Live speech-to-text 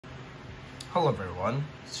Hello everyone,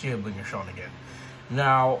 it's Blinker Sean again.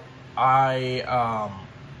 Now, a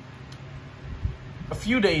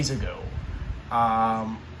few days ago,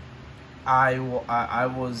 I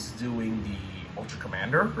was doing the Ultra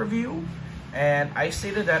Commander review, and I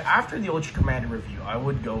stated that after the Ultra Commander review, I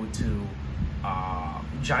would go to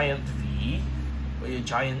Gigant V,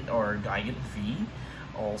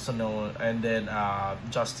 also known, and then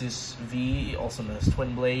Justice V, also known as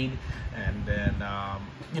Twin Blade, and then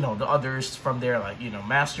the others from there, like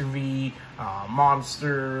Master V,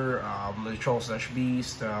 Monster, the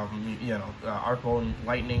Troll/Beast, Arcbolt,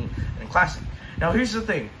 Lightning, and Classic. Now here's the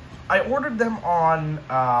thing, I ordered them on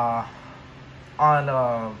a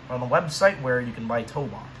website where you can buy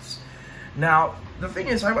Tobots. Now the thing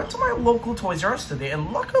is, I went to my local Toys R Us today,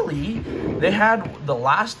 and luckily they had the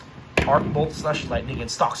last Arcbolt/Lightning in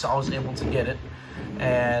stock, so I was able to get it,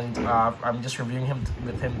 and I'm just reviewing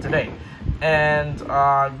with him today. And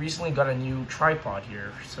recently got a new tripod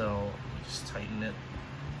here, so let me just tighten it.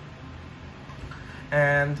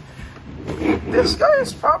 And this guy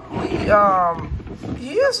is probably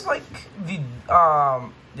he has like the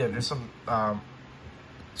there's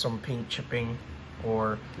some paint chipping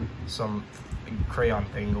or some crayon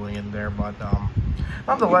thing going in there, but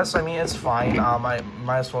nonetheless, I mean, it's fine. I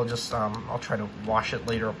might as well just I'll try to wash it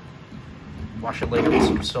later with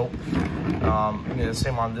some soap.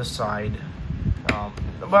 Same on this side,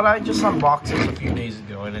 but I just unboxed this a few days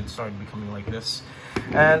ago and it started becoming like this.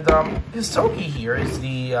 And his toki here is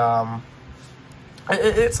the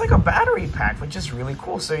it's like a battery pack, which is really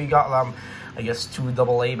cool. So you got I guess 2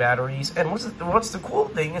 AA batteries, and what's the cool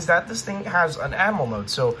thing is that this thing has an ammo mode.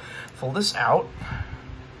 So fold this out,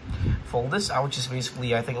 which is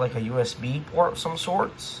basically, I think, like a USB port of some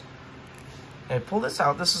sorts. And pull this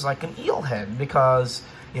out. This is like an eel head, because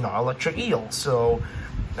electric eel. So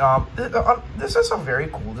this is a very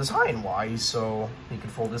cool design wise. So you can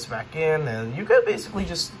fold this back in, and you could basically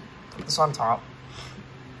just put this on top,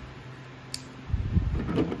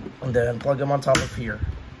 and then plug them on top of here.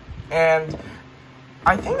 And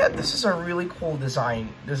I think that this is a really cool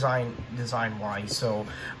design wise. So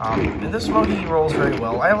in this mode, he rolls very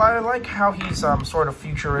well. I like how he's sort of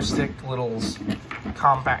futuristic little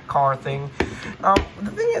compact car thing.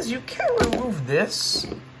 The thing is, you can't remove this,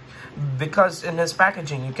 because in his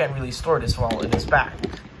packaging you can't really store this while in his bag,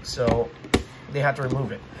 so they had to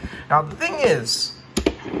remove it. Now the thing is,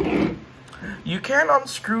 you can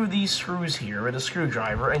unscrew these screws here with a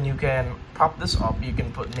screwdriver, and you can pop this up. You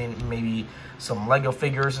can put in maybe some Lego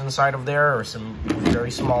figures inside of there, or some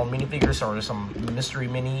very small minifigures, or some mystery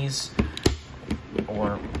minis,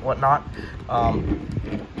 or whatnot.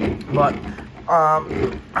 But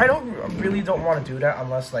I really don't want to do that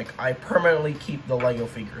unless like I permanently keep the Lego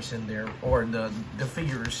figures in there, or the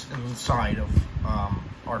figures inside of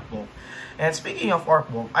Arcbolt. And speaking of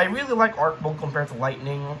Arcbolt, I really like Arcbolt compared to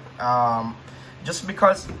Lightning, just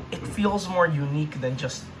because it feels more unique than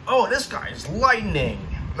just, oh, this guy's Lightning.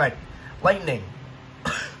 Like, Lightning.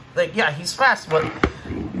 Like, yeah, he's fast, but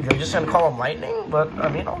you're just gonna call him Lightning? But, I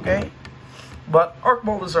mean, okay. But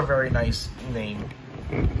Arcbolt is a very nice name.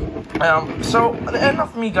 So,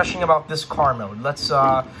 enough of me gushing about this car mode. Let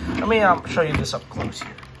me show you this up close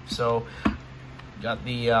here. So, got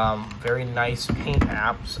the very nice paint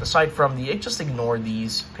apps. Aside from just ignore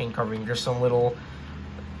these paint covering. There's some little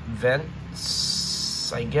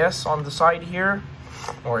vents, I guess, on the side here,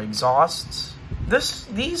 or exhausts.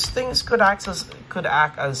 These things could act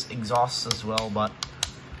as exhausts as well, but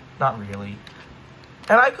not really.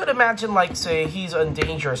 And I could imagine, like, say he's in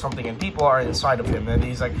danger or something, and people are inside of him, and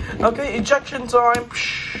he's like, okay, ejection time.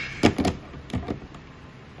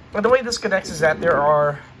 But the way this connects is that there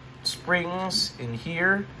are springs in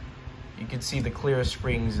here. You can see the clear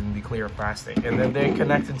springs in the clear plastic, and then they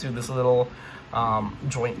connect into this little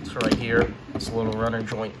joint right here, this little runner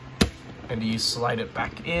joint, and you slide it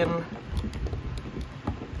back in.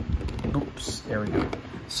 Oops, there we go.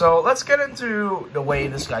 So let's get into the way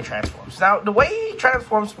this guy transforms. Now, the way he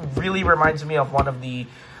transforms really reminds me of one of the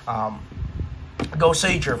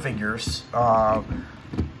Goseiger figures.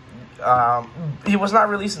 He was not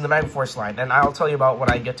released in the 9 Force line, and I'll tell you about when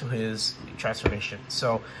I get to his transformation.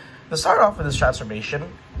 So, to start off with his transformation,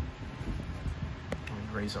 let me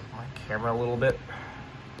raise up my camera a little bit.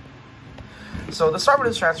 So, to start with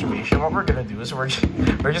his transformation, what we're going to do is we're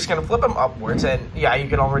just going to flip him upwards, and yeah, you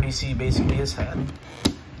can already see basically his head.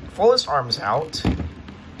 Fold his arms out,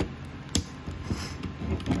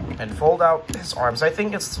 and fold out his arms. I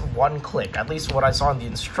think it's one click, at least what I saw in the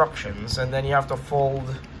instructions, and then you have to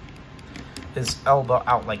fold his elbow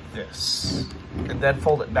out like this, and then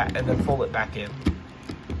fold it back, in.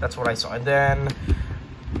 That's what I saw. And then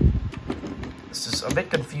this is a bit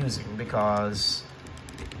confusing because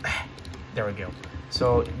there we go.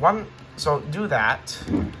 So do that.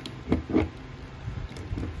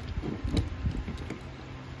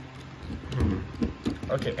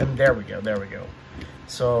 Okay, and there we go.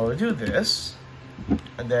 So do this,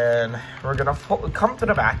 and then we're gonna come to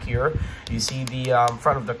the back here. You see the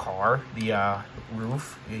front of the car, the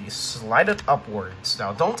roof. You slide it upwards.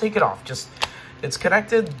 Now don't take it off. Just it's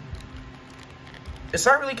connected. It's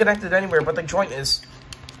not really connected anywhere, but the joint is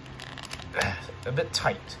a bit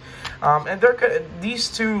tight. And these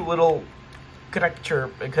two little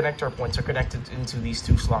connector points are connected into these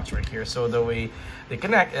two slots right here. So the way they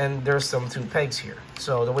connect, and there's some two pegs here.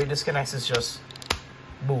 So the way this connects is just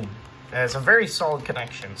boom. And it's a very solid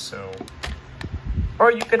connection. So,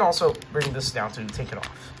 or you can also bring this down to take it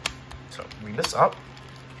off. So bring this up.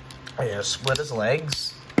 And split his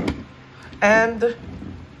legs, and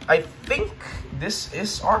I think this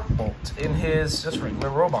is Arcbolt in his just regular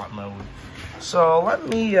robot mode. So let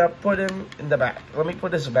me put him in the back. Let me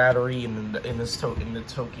put his battery in the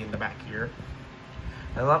Toki in the back here,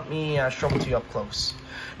 and let me show him to you up close.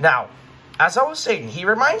 Now, as I was saying, he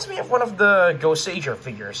reminds me of one of the Goseiger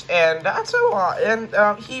figures, and that's a lot. And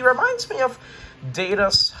he reminds me of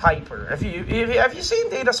Data's Hyper. Have you seen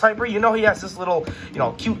Data's Hyper? You know he has this little,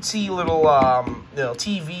 cutesy little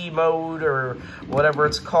TV mode or whatever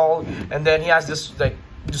it's called, and then he has this like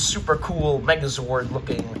super cool Megazord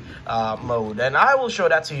looking mode, and I will show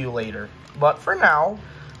that to you later. But for now,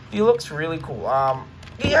 he looks really cool.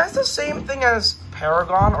 He has the same thing as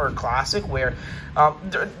Paragon or Classic, where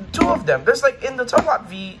two of them. There's like in the Tobot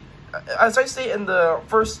V, as I say in the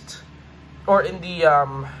first or in the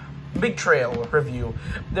Big Trail review,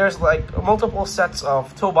 there's like multiple sets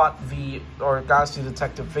of Tobot V or Galaxy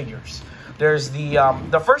Detective figures. There's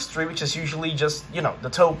the first three, which is usually just, the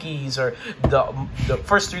Tokis, or the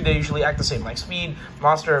first three, they usually act the same, like Speed,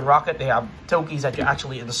 Monster, and Rocket. They have Tokis that you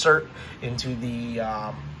actually insert into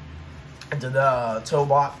the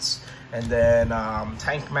Tobots, and then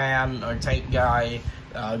Tank Man or Tank Guy,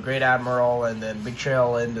 Great Admiral, and then Big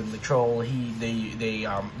Trail, and then the Troll. They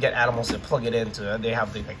get animals that plug it into. They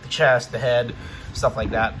have the chest, the head, stuff like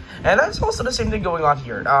that. And that's also the same thing going on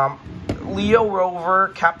here. Leo Rover,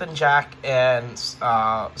 Captain Jack, and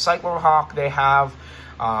Cyclone Hawk. They have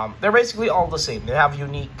they're basically all the same. They have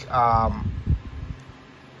unique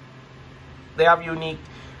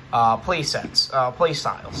play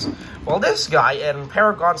styles. Well, this guy in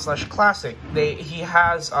Paragon / Classic, he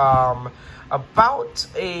has about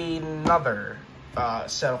another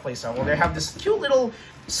set of playstyle where they have this cute little,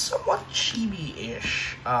 somewhat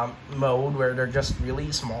chibi-ish mode where they're just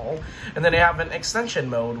really small, and then they have an extension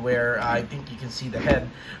mode where I think you can see the head,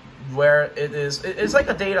 where it's like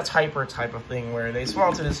a Data Hyper type of thing where they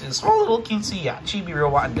spawn to this small little cutesy chibi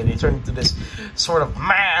robot, and then they turn into this sort of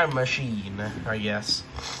man machine, I guess.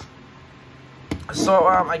 So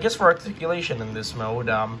I guess for articulation in this mode,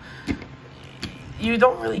 you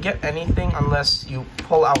don't really get anything unless you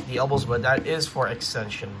pull out the elbows, but that is for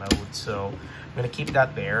extension mode, so I'm gonna keep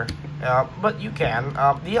that there. But you can,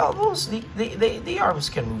 the elbows, the arms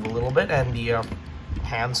can move a little bit, and the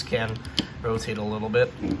hands can rotate a little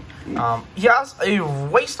bit. He has a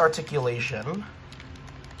waist articulation,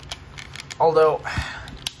 although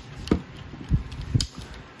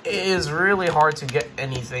it is really hard to get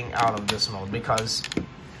anything out of this mode because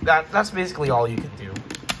that's basically all you can do.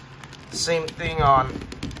 Same thing on,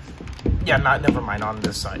 never mind on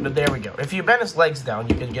this side, but there we go. If you bend his legs down,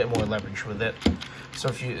 you can get more leverage with it. So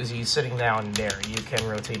as he's sitting down there, you can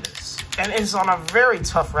rotate this. And it's on a very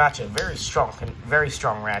tough ratchet, very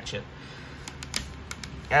strong ratchet.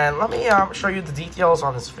 And let me show you the details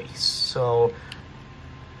on his face. So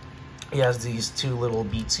he has these two little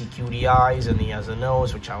beatsy cutie eyes, and he has a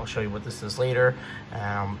nose, which I'll show you what this is later.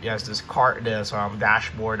 He has this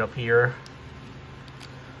dashboard up here.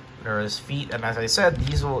 There are his feet, and as I said,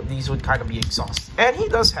 these would kind of be exhaust. And he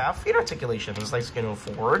does have feet articulation. His legs can go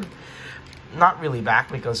forward, not really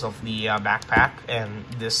back because of the backpack and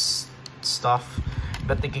this stuff,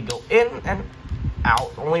 but they can go in and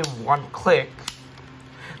out. Only one click.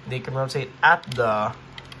 They can rotate at the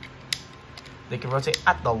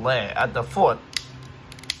foot.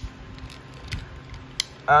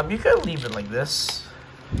 You can leave it like this,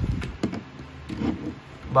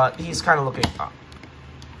 but he's kind of looking up.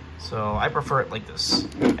 So I prefer it like this.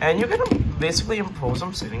 And you're gonna basically impose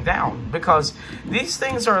him sitting down, because these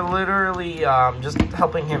things are literally just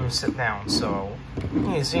helping him sit down. So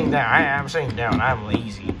he's sitting down. I'm sitting down. I'm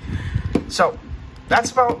lazy. So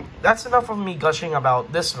that's enough of me gushing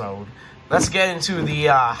about this mode. Let's get into the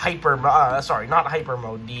not hyper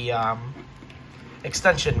mode, the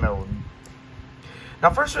extension mode. Now,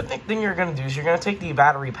 first thing you're gonna do is you're gonna take the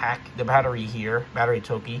battery pack, the battery here, battery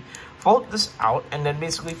toki, fold this out, and then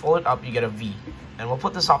basically fold it up. You get a V, and we'll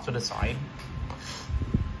put this off to the side.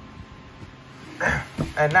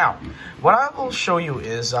 And now, what I will show you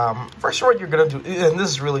is, first what you're gonna do, and this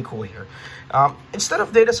is really cool here. Instead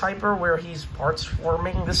of Data's Hyper, where he's parts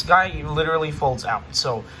forming, this guy literally folds out.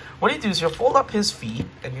 So what you do is you fold up his feet,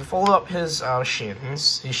 and you fold up his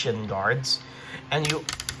shins, his shin guards, and you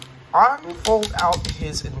unfold out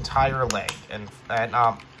his entire leg, and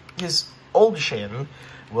his old shin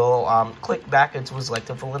will click back into his leg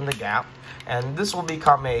to fill in the gap, and this will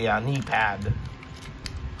become a knee pad.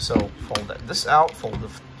 So fold this out, fold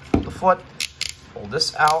the foot, fold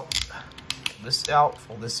this out,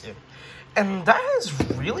 fold this in. And that is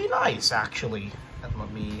really nice, actually. And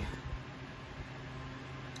let me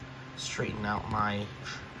straighten out my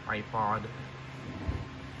tripod.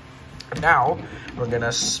 Now, we're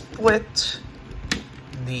gonna split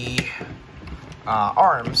the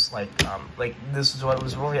arms, like this is what it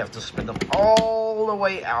was. We have to split them all the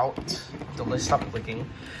way out until they stop clicking.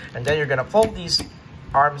 And then you're gonna fold these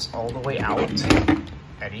arms all the way out,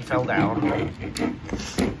 and he fell down.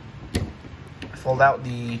 Fold out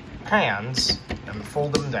the hands and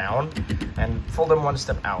fold them down, and fold them one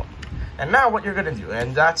step out. And now what you're gonna do,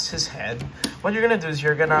 and that's his head. What you're gonna do is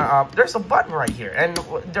you're gonna there's a button right here, and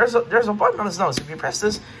there's a button on his nose. If you press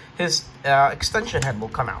this, his extension head will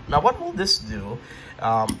come out. Now what will this do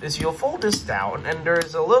is you'll fold this down, and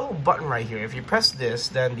there's a little button right here. If you press this,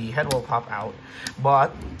 then the head will pop out.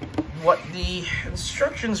 But what the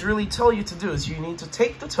instructions really tell you to do is you need to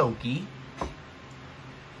take the toki,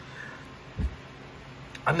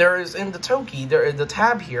 and there is in the toki, the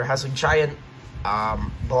tab here has a giant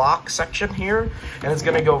block section here, and it's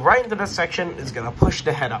gonna go right into that section. It's gonna push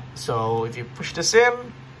the head up. So if you push this in,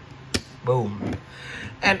 boom.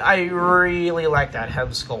 And I really like that head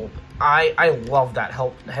sculpt. I love that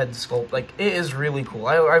head sculpt. Like, it is really cool.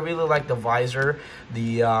 I really like the visor,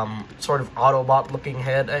 the sort of Autobot looking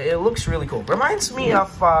head. It looks really cool. Reminds me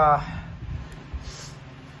of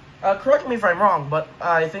correct me if I'm wrong, but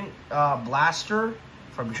I think Blaster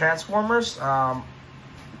from Transformers.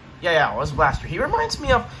 Yeah, it was Blaster. He reminds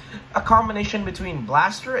me of a combination between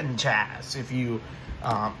Blaster and Jazz. If you,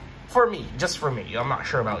 for me, just for me. I'm not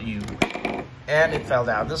sure about you. And it fell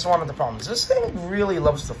down. This is one of the problems. This thing really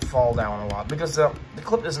loves to fall down a lot because the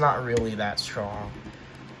clip is not really that strong.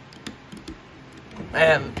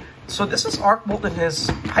 And so this is Arcbolt in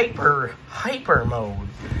his hyper mode.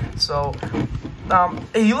 So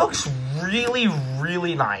he looks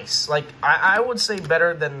really nice. Like, I would say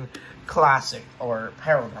better than Classic or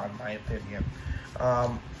Paragon, in my opinion.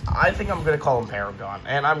 I think I'm gonna call him Paragon,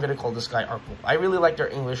 and I'm gonna call this guy Arcbolt. I really like their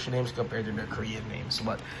English names compared to their Korean names,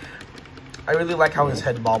 but I really like how his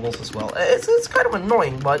head bobbles as well. It's kind of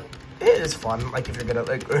annoying, but it is fun. Like, if you're gonna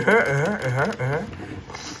like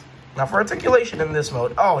Now for articulation in this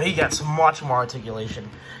mode, oh, he gets much more articulation.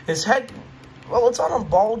 His head, well, it's on a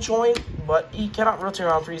ball joint, but he cannot rotate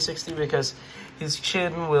around 360 because his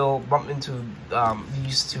chin will bump into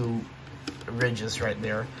these two ridges right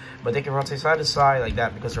there. But they can rotate side to side like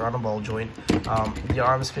that because they're on a ball joint. The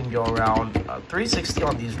arms can go around 360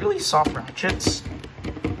 on these really soft ratchets.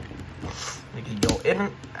 They can go in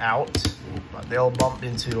and out, but they'll bump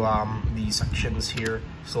into these sections here.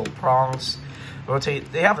 So prongs rotate.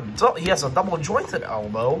 He has a double jointed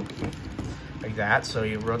elbow like that. So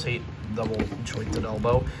you rotate double jointed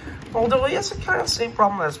elbow. Although he has the kind of same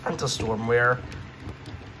problem as Pentastorm, where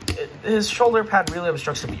his shoulder pad really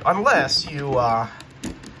obstructs the view, unless you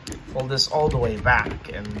fold this all the way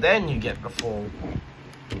back, and then you get the full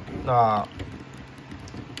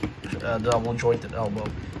double jointed elbow.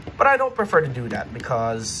 But I don't prefer to do that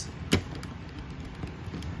because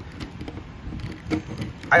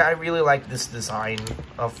I really like this design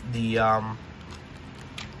of the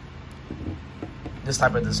this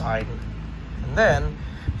type of design. And then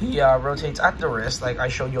he rotates at the wrist, like I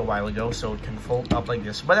showed you a while ago, so it can fold up like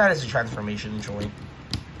this. But that is a transformation joint.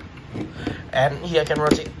 And he can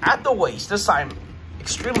rotate at the waist, this time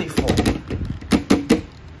extremely full.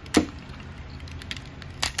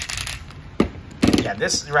 Yeah,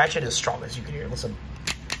 this ratchet is strong, as you can hear. Listen.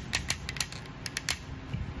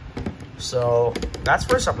 So that's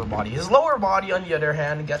for his upper body. His lower body, on the other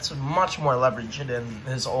hand, gets much more leverage than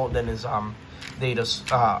his Data's,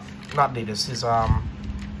 not Data's, his old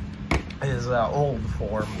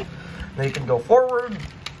form. Then you can go forward,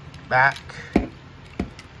 back.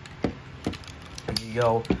 And you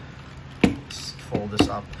go, let's fold this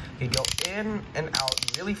up. You go in and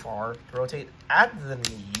out really far, rotate at the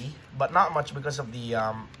knee, but not much because of the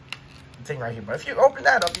thing right here. But if you open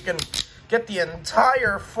that up, you can get the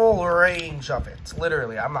entire full range of it.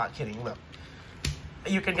 Literally, I'm not kidding. Look,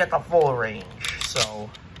 you can get the full range. So,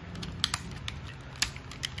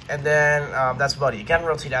 and then that's about it. You can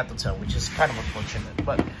rotate out the toe, which is kind of unfortunate.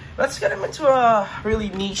 But let's get him into a really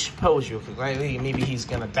niche pose real quick. Like, maybe he's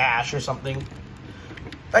gonna dash or something.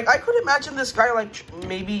 Like, I could imagine this guy, like,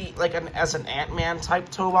 maybe, like, as an Ant-Man type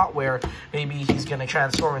Tobot, where maybe he's gonna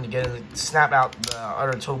transform and snap out the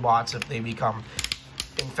other Tobots if they become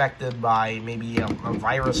infected by maybe a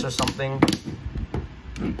virus or something.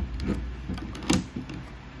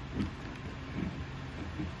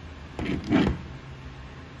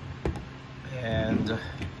 And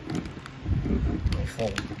let me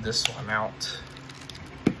fold this one out.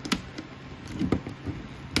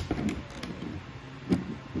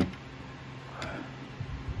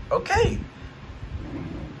 Okay,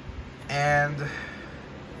 and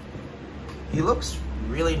he looks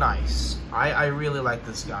really nice. I really like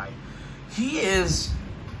this guy. He is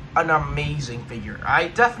an amazing figure. I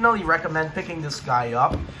definitely recommend picking this guy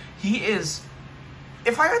up. He is,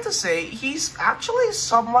 if I had to say, he's actually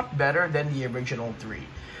somewhat better than the original 3.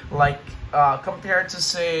 Like, compared to,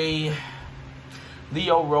 say,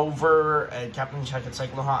 Leo Rover and Captain Jack and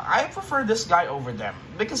Cyclohawk, I prefer this guy over them.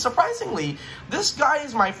 Because surprisingly, this guy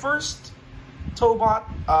is my first Tobot,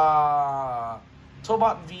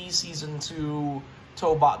 Tobot V Season 2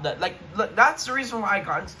 Tobot. That's the reason why I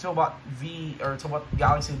got into Tobot V, or Tobot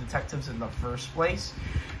Galaxy Detectives in the first place.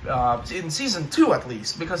 In Season 2 at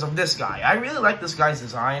least, because of this guy. I really like this guy's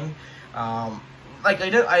design. Like,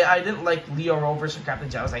 I didn't like Leo Rovers or Captain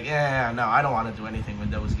Jack. I was like, yeah, no, I don't want to do anything with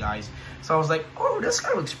those guys. So I was like, oh, this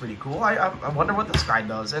guy looks pretty cool. I wonder what this guy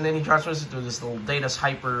does. And then he transfers into this little Data's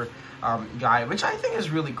Hyper guy, which I think is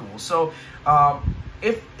really cool. So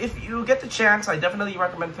if you get the chance, I definitely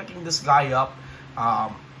recommend picking this guy up.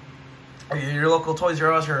 Your local Toys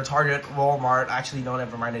R Us, or Target, Walmart. Actually, no,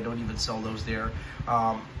 never mind. They don't even sell those there.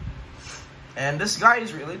 And this guy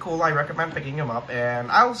is really cool. I recommend picking him up.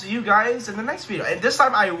 And I'll see you guys in the next video. And this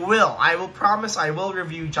time I will promise I will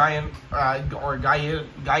review Giant, or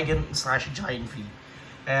Gigan / Giant V.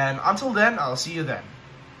 And until then, I'll see you then.